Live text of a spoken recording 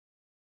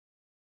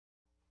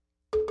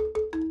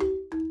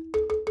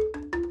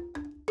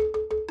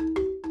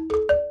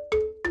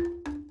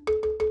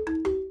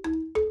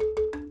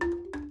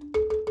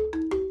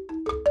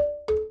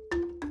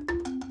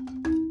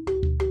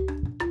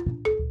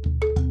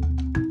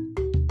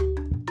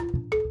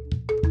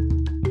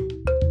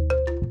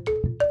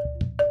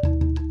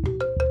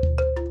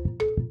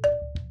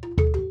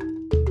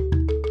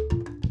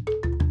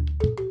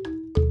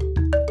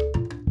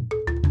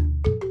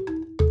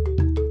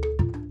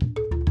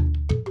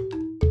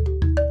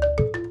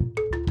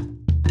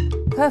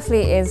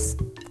Purfleet is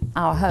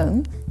our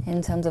home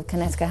in terms of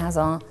Connecticut has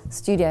our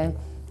studio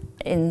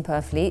in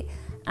Purfleet,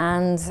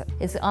 and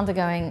it's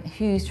undergoing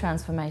huge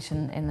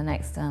transformation in the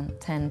next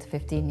 10 to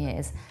 15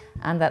 years,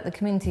 and that the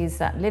communities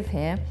that live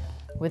here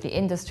with the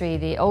industry,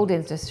 the old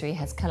industry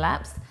has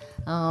collapsed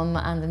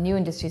and the new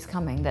industry is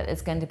coming, that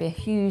it's going to be a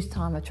huge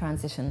time of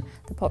transition.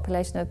 The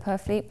population of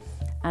Purfleet,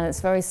 and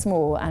it's very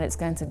small, and it's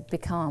going to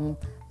become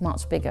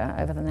much bigger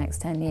over the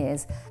next 10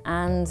 years.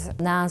 And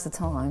now's the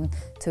time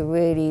to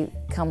really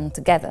come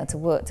together, to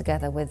work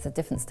together with the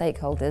different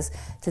stakeholders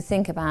to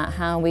think about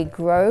how we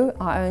grow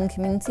our own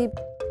community.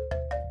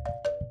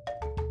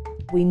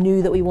 We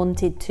knew that we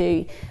wanted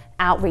to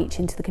outreach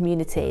into the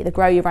community. The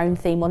Grow Your Own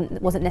theme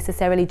wasn't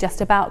necessarily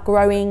just about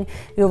growing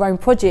your own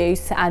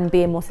produce and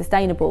being more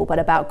sustainable, but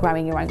about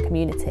growing your own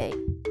community.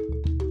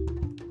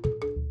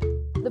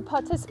 The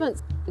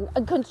participants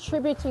are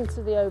contributing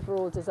to the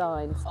overall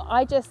design.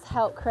 I just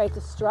help create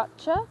a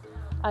structure,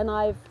 and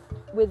I've,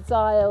 with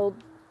Zyle,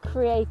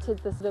 created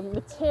the sort of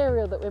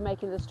material that we're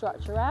making the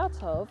structure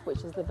out of,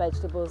 which is the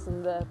vegetables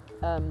and the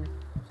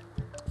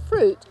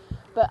fruit,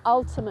 but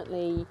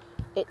ultimately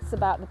it's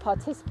about the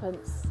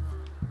participants'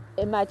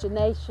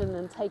 imagination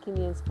and taking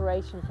the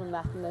inspiration from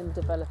that and then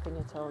developing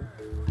it on.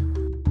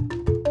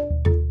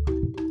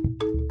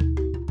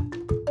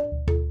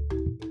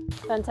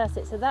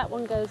 Fantastic, so that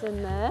one goes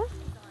in there.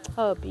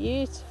 Oh,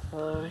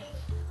 beautiful.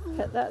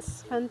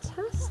 That's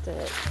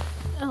fantastic.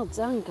 Well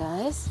done,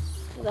 guys.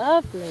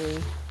 Lovely.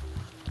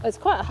 It's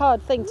quite a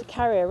hard thing to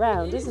carry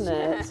around, isn't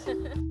it?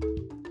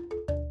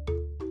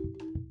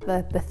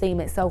 The theme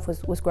itself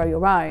was Grow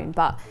Your Own,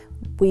 but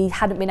we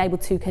hadn't been able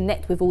to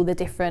connect with all the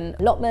different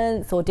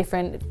allotments or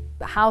different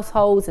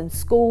households and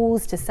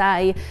schools to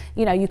say,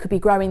 you know, you could be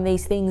growing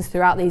these things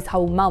throughout these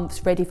whole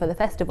months ready for the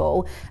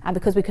festival, and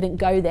because we couldn't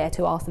go there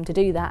to ask them to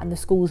do that and the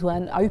schools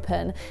weren't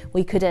open,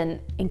 we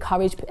couldn't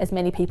encourage as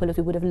many people as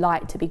we would have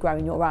liked to be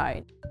growing your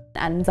own.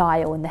 And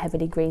Zyle and the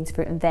Heavily Greens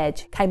Fruit and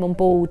Veg came on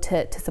board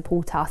to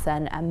support us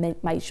and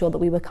made sure that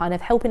we were kind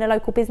of helping a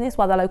local business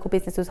while the local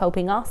business was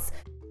helping us.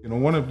 You know,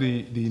 one of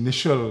the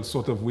initial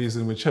sort of ways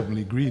in which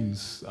Heavenly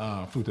Greens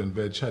Fruit and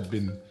Veg had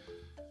been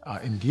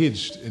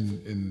engaged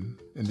in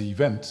the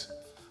event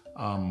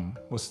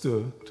was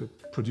to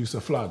produce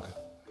a flag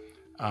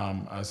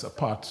as a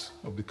part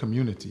of the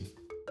community.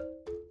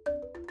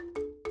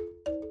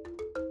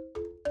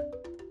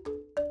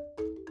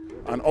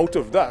 And out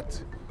of that,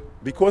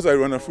 because I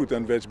run a fruit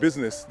and veg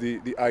business,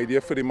 the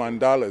idea for the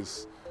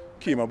mandalas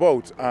came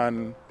about,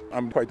 and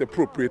I'm quite an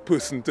appropriate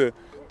person to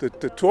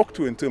talk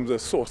to in terms of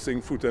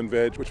sourcing fruit and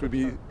veg, which would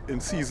be in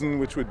season,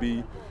 which would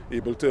be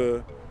able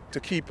to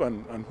keep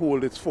and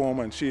hold its form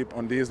and shape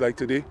on days like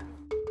today.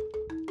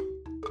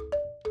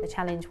 The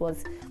challenge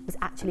was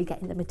actually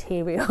getting the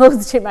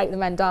materials to make the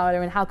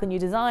mandala, and how can you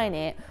design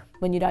it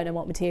when you don't know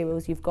what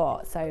materials you've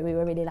got. So we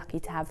were really lucky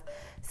to have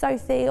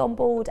Sofie on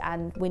board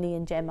and Winnie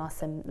and Gemma,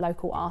 some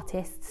local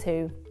artists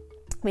who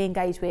we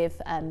engaged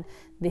with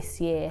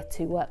this year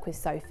to work with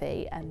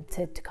Sofie and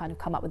to kind of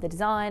come up with the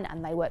design,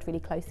 and they worked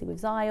really closely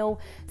with Zyle.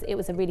 It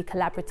was a really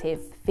collaborative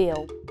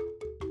feel.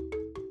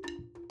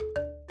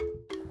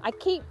 I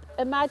keep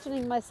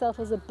imagining myself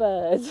as a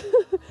bird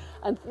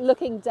and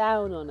looking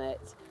down on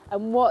it,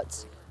 and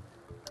what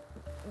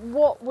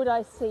would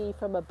I see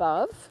from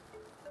above?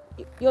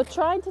 You're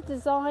trying to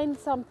design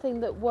something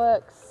that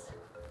works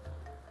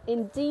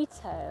in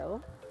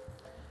detail,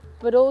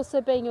 but also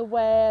being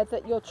aware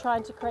that you're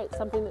trying to create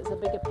something that's a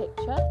bigger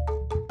picture.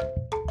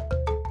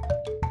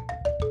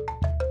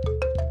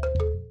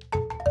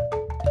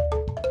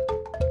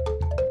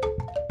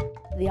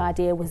 The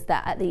idea was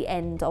that at the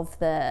end of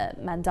the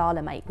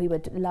mandala make, we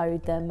would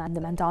load the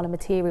mandala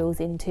materials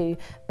into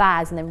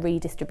bags and then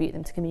redistribute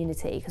them to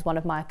community, because one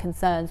of my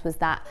concerns was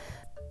that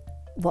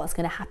what's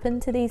going to happen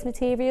to these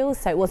materials.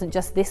 So it wasn't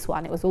just this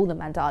one, it was all the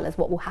mandalas.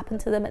 What will happen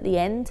to them at the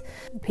end?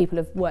 People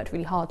have worked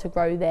really hard to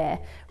grow their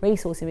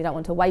resources, we don't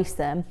want to waste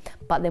them,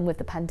 but then with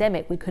the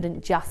pandemic we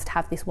couldn't just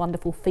have this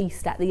wonderful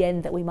feast at the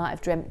end that we might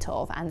have dreamt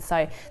of, and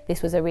so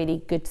this was a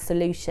really good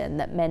solution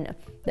that meant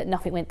that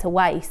nothing went to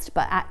waste,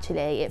 but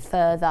actually it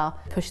further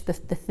pushed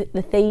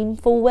the theme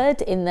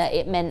forward, in that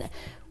it meant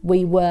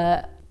we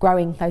were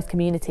growing those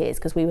communities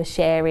because we were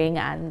sharing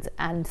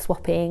and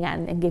swapping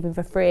and giving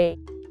for free.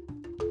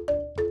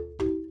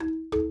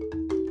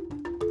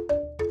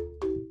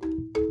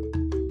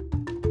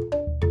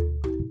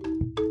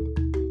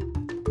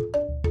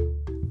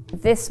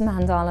 This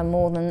mandala,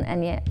 more than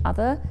any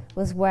other,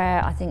 was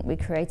where I think we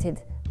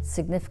created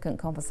significant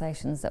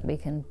conversations that we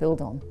can build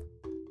on,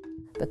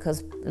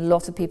 because a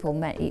lot of people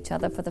met each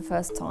other for the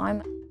first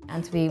time,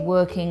 and to be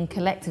working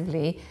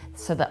collectively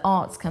so that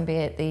arts can be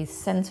at the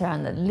centre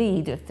and the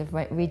lead of the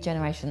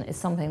regeneration is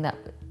something that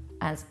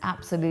is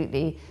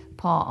absolutely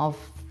part of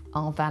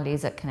our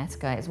values at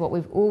Connecticut. It's what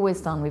we've always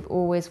done. We've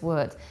always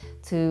worked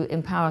to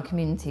empower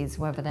communities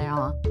wherever they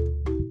are.